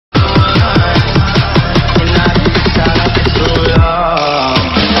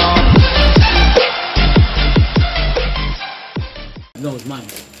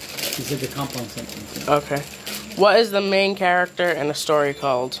You said the compound sentence. Okay. What is the main character in a story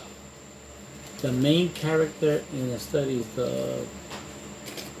called? The main character in a study is the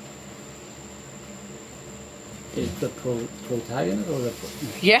protagonist or the...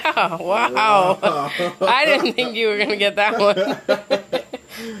 Yeah, wow. I didn't think you were going to get that one.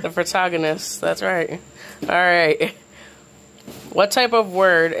 The protagonist, that's right. All right. What type of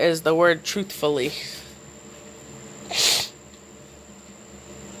word is the word truthfully?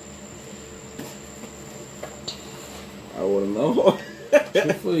 I wouldn't know.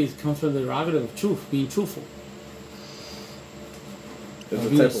 Truthfully comes from the derogative of truth, being truthful. It's a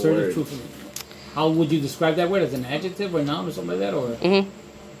being type of assertive, word. truthfully. How would you describe that word? As an adjective or a noun or something like that? Or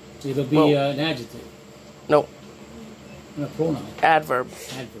it'll be an adjective. Nope. And a pronoun. Adverb.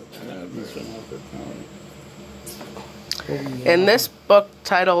 Adverb. In this book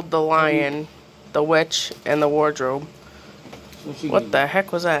titled The Lion, the Witch, and the Wardrobe. What the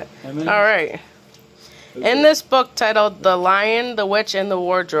heck was that? Alright. In this book titled The Lion, the Witch, and the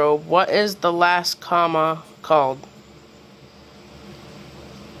Wardrobe, what is the last comma called?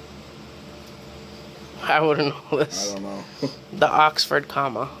 I wouldn't know this. I don't know. The Oxford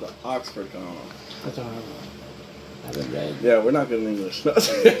comma. The Oxford comma. That's all right. I haven't read. Yeah, we're not good in English.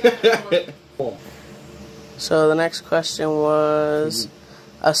 So the next question was,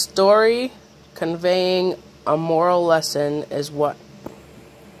 a story conveying a moral lesson is what?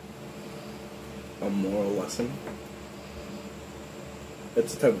 A moral lesson?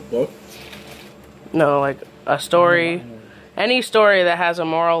 It's a type of book? No, like a story. Any story that has a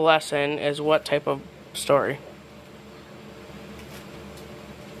moral lesson is what type of story?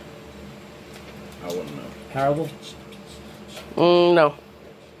 I wouldn't know. Parable? No.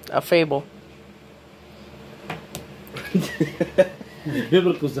 A fable.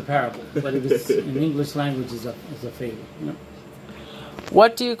 Biblical is a parable, but it was in English language is a fable. Yep.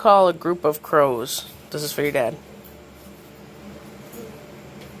 What do you call a group of crows? This is for your dad.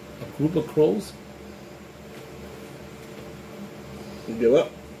 A group of crows? Give up.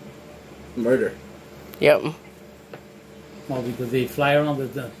 Murder. Yep. Well, because they fly around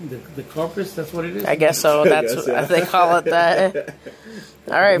the corpus, that's what it is? I guess so. That's what they call it that.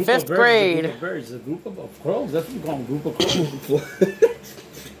 All right, fifth grade. A group of birds, a group of crows. That's what you call them, a group of crows.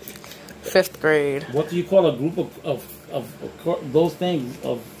 Fifth grade. What do you call a group of those things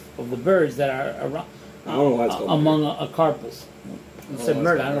of the birds that are around I don't know why it's called among a corpus? You said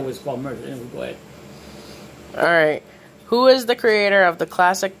murder. I don't know what it's called murder. Anyway, go ahead. All right. Who is the creator of the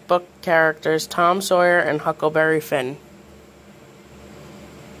classic book characters Tom Sawyer and Huckleberry Finn?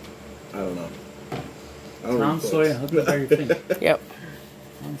 I don't know. Tom Sawyer and Huckleberry Finn. Yep.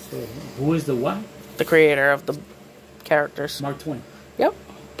 Tom Sawyer. Who is the what? The creator of the characters. Mark Twain. Yep.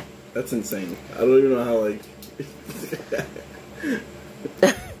 That's insane. I don't even know how, like...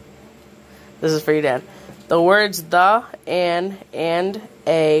 This is for your dad. The words the, and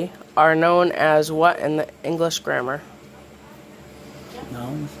a are known as what in the English grammar?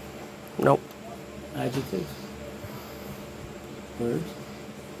 Nouns. Nope. Adjectives. Words.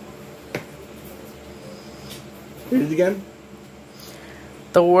 Read it again.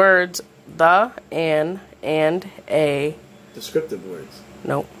 The words the, and a. Descriptive words.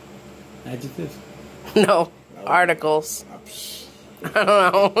 Nope. Adjectives. No. Articles. I don't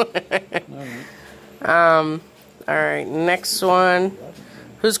know. All right. Alright, next one.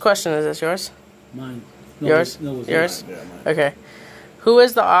 Whose question is this? Yours? Mine. Yours? No, it's Yours? Yeah, mine. Okay. Who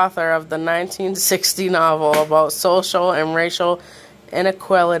is the author of the 1960 novel about social and racial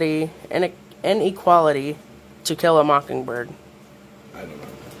inequality To Kill a Mockingbird? I don't know.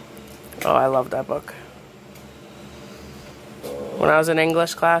 Oh, I love that book. When I was in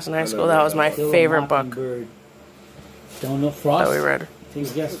English class in high school, that was my favorite book Don't know Frost? that we read. Take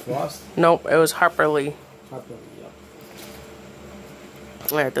a guess, Frost? Nope, it was Harper Lee. Harper, yeah.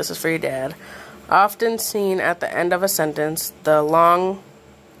 Alright, this is for your dad. Often seen at the end of a sentence, the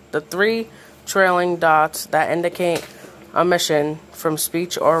three trailing dots that indicate omission from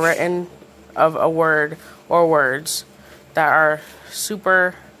speech or written of a word or words that are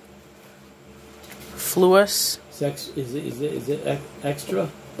superfluous. Is it extra?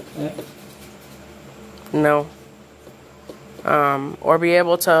 No. Or be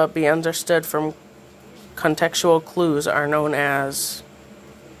able to be understood from contextual clues are known as...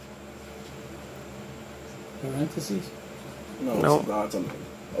 Parentheses? No, No. it's dots on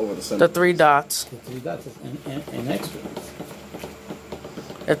over the the sentence. three dots. The three dots and extra.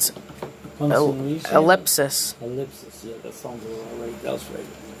 It's Punctuation? ellipsis. Ellipsis, yeah, that sounds right. That's right.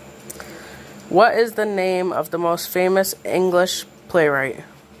 What is the name of the most famous English playwright?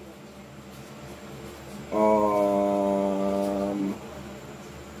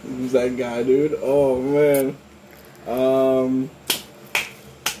 Who's that guy, dude? Oh man.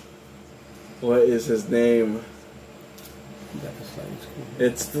 What is his name?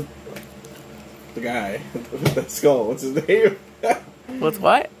 It's the guy with that skull. What's his name? With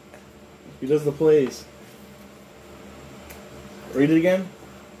what? He does the plays. Read it again.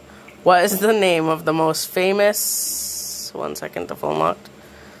 What is the name of the most famous... 1 second to full unlocked.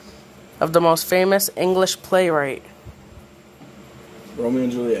 Of the most famous English playwright. Romeo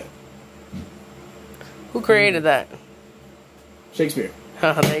and Juliet. Who created that? Shakespeare.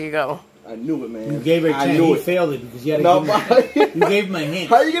 There you go. I knew it, man. You gave her a chance. He failed it because you had to give him. You gave him a hint.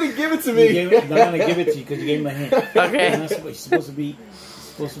 How are you gonna give it to me? I'm gonna give it to you because you gave him a hint. Okay. And that's what it's supposed to be.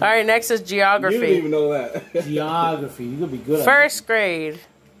 All right, next is geography. You didn't even know that. Geography. You could be good at it. First grade.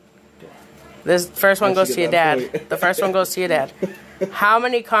 This first one goes to your dad. The first one goes to your dad. How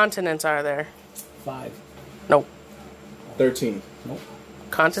many continents are there? 5. Nope. 13. Nope.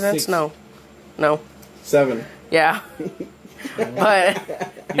 Continents? 6. No. 7. Yeah. But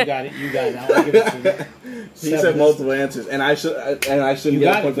you got it. You got it. I'll give it to you. He said multiple answers, and I shouldn't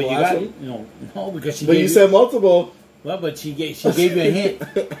get a point for the last one. No, because she. But you said multiple. Well, but she gave you a hint.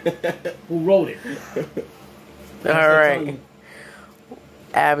 Who wrote it? all right.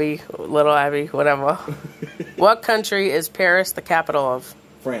 Abby, little Abby, whatever. What country is Paris the capital of?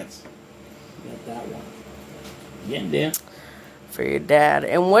 France. Got that one. Getting there. For your dad.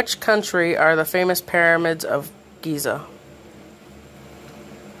 In which country are the famous pyramids of Giza?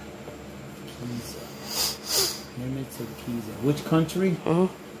 Giza. Pyramids of Giza. Which country? Mm-hmm.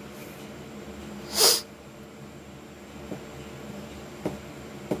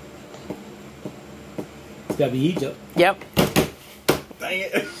 It's gotta be Egypt. Yep.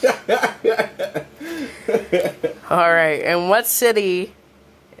 Dang it. All right. In what city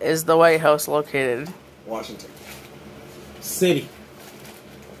is the White House located? Washington. City.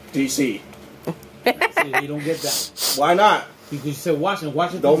 D.C. See, you don't get that. Why not? Because you said Washington.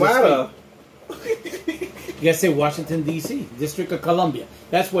 Washington Don't matter. You gotta say Washington, D.C. District of Columbia.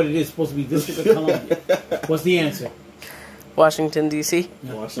 That's what it is. Supposed to be District of Columbia. What's the answer? Washington, D.C.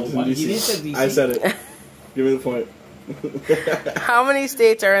 No. Washington, So, D.C. You didn't say D.C. I said it. Give me the point. How many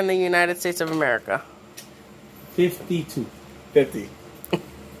states are in the United States of America? 52. 50.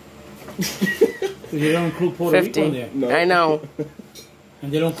 You don't include Puerto 50. Rico in there. No. I know.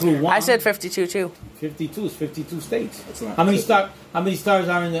 And they don't include one. I said 52 too. 52 is 52 states. It's not How many 50. How many stars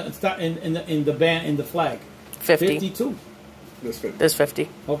are in the band in the flag? 50. 52. There's 50. There's 50.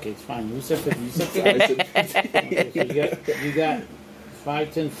 Okay, it's fine. You said 50. You said 50. I said 50. Okay, so you got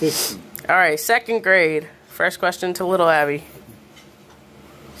 5, 10, 50. All right, second grade. First question to little Abby.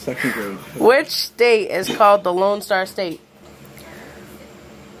 Second grade. Which state is called the Lone Star State?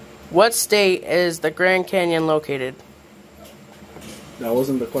 What state is the Grand Canyon located? That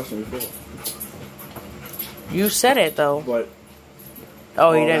wasn't the question before. You said it though. But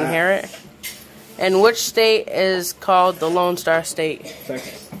Oh, you all didn't that. hear it? And which state is called the Lone Star State?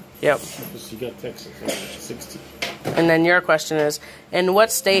 Texas. Yep. Because you got Texas. 60. And then your question is, in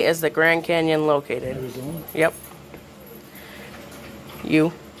what state is the Grand Canyon located? Arizona. Yep.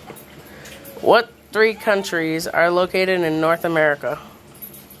 You. What 3 countries are located in North America?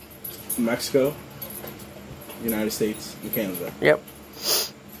 Mexico, United States, and Canada. Yep.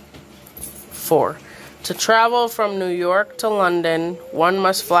 4. To travel from New York to London, one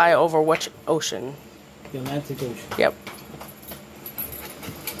must fly over which ocean? The Atlantic Ocean. Yep.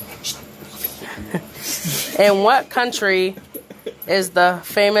 In what country is the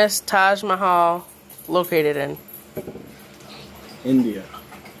famous Taj Mahal located in? India.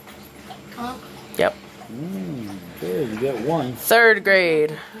 Yep. Good, you got one. Third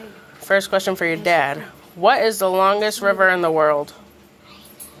grade. First question for your dad. What is the longest river in the world?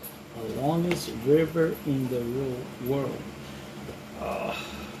 The longest river in the world. I'm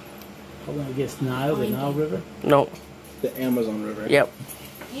gonna guess Nile, the Nile River. Nope. The Amazon River. Yep.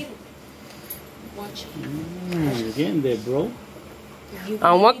 You're getting there, bro.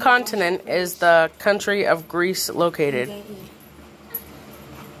 On what continent is the country of Greece located?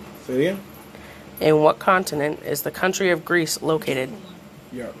 Say it again? In what continent is the country of Greece located?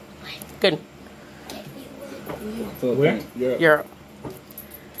 Europe. Good. Where? Europe. Europe.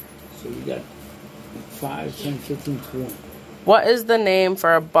 So you got 5, 10, 15, 20. What is the name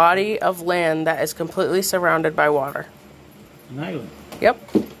for a body of land that is completely surrounded by water? An island. Yep.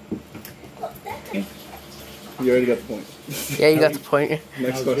 You already got the point. Yeah, you got the point.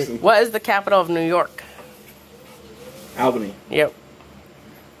 Next question. What is the capital of New York? Albany. Yep.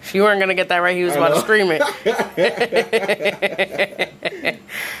 If you weren't going to get that right, he was about to scream it.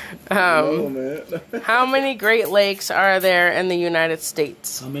 No, man. How many Great Lakes are there in the United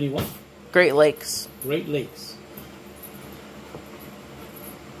States? How many what? Great Lakes. Great Lakes.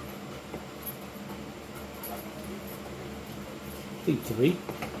 I think 3.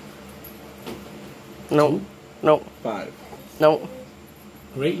 No. 2? No. 5. No.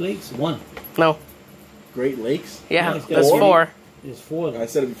 Great Lakes? 1. No. Great Lakes? Yeah, it's got that's 4. There's 4. I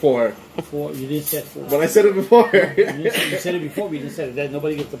said it before. 4. You didn't say 4. But I said it before. You said it before, but you didn't say it. That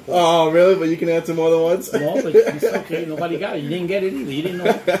nobody gets the point. Oh, really? But you can answer more than once? No, but it's okay. Nobody got it. You didn't get it either. You didn't know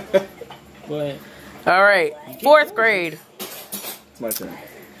it. Go ahead. All right. 4th grade. It's my turn.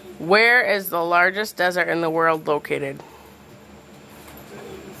 Where is the largest desert in the world located?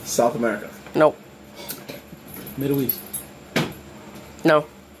 South America. Nope. Middle East. No.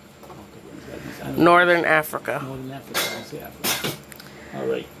 Northern Africa. Northern Africa. I didn't say Africa. All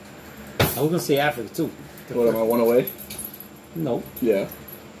right. I was going to say Africa, too. What, am I 1 away? No. Yeah.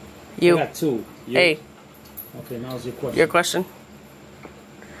 You. I got 2. You. Hey. Okay, now it's your question. Your question.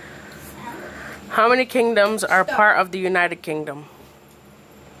 How many kingdoms are part of the United Kingdom?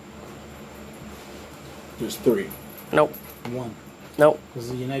 There's 3. Nope. 1. Nope. It's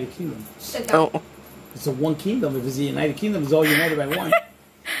the United Kingdom. No. It's a 1 kingdom. If it's the United Kingdom, it's all united by 1.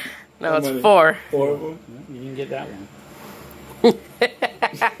 No, it's 4. 4 of them? You didn't get that one.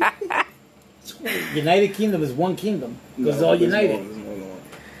 United Kingdom is 1 kingdom. Because it's all united. There's more than 1.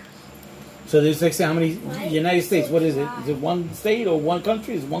 So there's like, say, how many United States? What is it? Is it 1 state or 1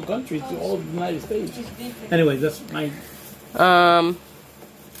 country? It's 1 country. It's all the United States. Anyway, that's my...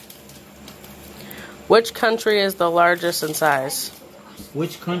 Which country is the largest in size?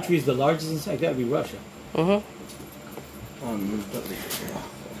 Which country is the largest in size? That would be Russia. Mm-hmm.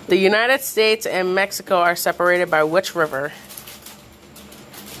 The United States and Mexico are separated by which river?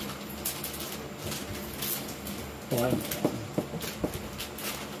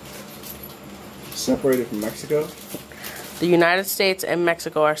 Separated from Mexico? The United States and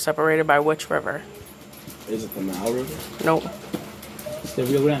Mexico are separated by which river? Is it the Nile River? Nope. It's the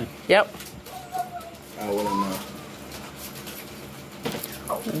Rio Grande. Yep. I wouldn't know.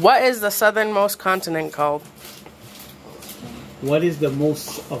 What is the southernmost continent called? What is the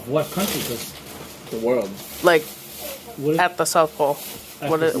most of what country? 'Cause The world. Like, what is, at the South Pole.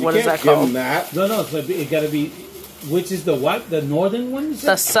 What is that Give them called? that. no, so it got to be... Which is the what? The northern one?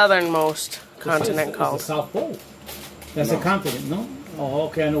 The southernmost continent it's called. the South Pole. That's No. a continent, no? Oh,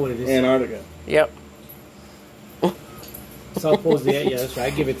 okay, I know what it is. Antarctica. Yep. South Pole's there. Yeah, that's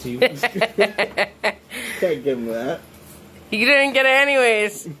right. I give it to you. Can't give them that. You didn't get it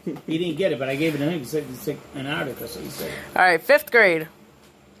anyways. He didn't get it, but I gave it to him. He said Antarctica, so he said. All right, 5th grade.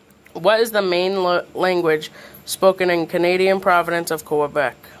 What is the main language spoken in Canadian province of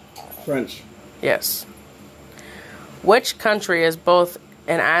Quebec? French. Yes. Which country is both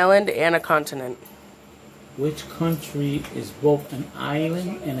an island and a continent? Which country is both an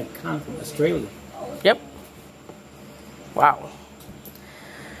island and a continent? Australia. Yep. Wow.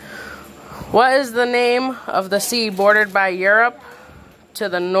 What is the name of the sea bordered by Europe to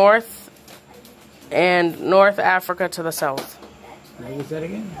the north and North Africa to the south? What was that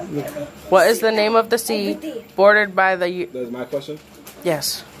again? What is the name of the sea bordered by the... That's my question?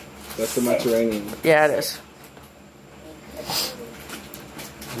 Yes. That's the Mediterranean. Yeah, it is.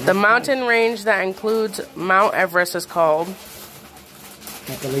 The mountain range that includes Mount Everest is called...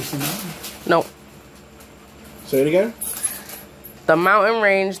 Appalachian Mountain? No. Say it again? The mountain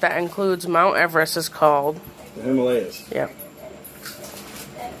range that includes Mount Everest is called... The Himalayas. Yeah.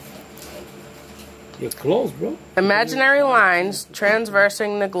 You're close, bro. Imaginary lines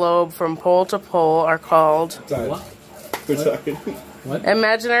transversing the globe from pole to pole are called... Sorry. What? We're talking. What?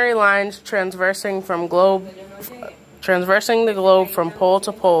 Imaginary lines transversing the globe from pole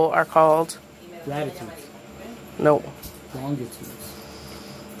to pole are called... Latitudes. No. Longitudes.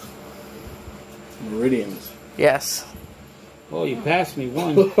 Meridians. Yes. Oh, you passed me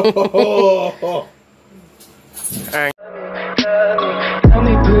one. All right. Tell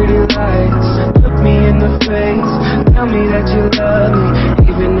me pretty lies, look me in the face, tell me that you love me.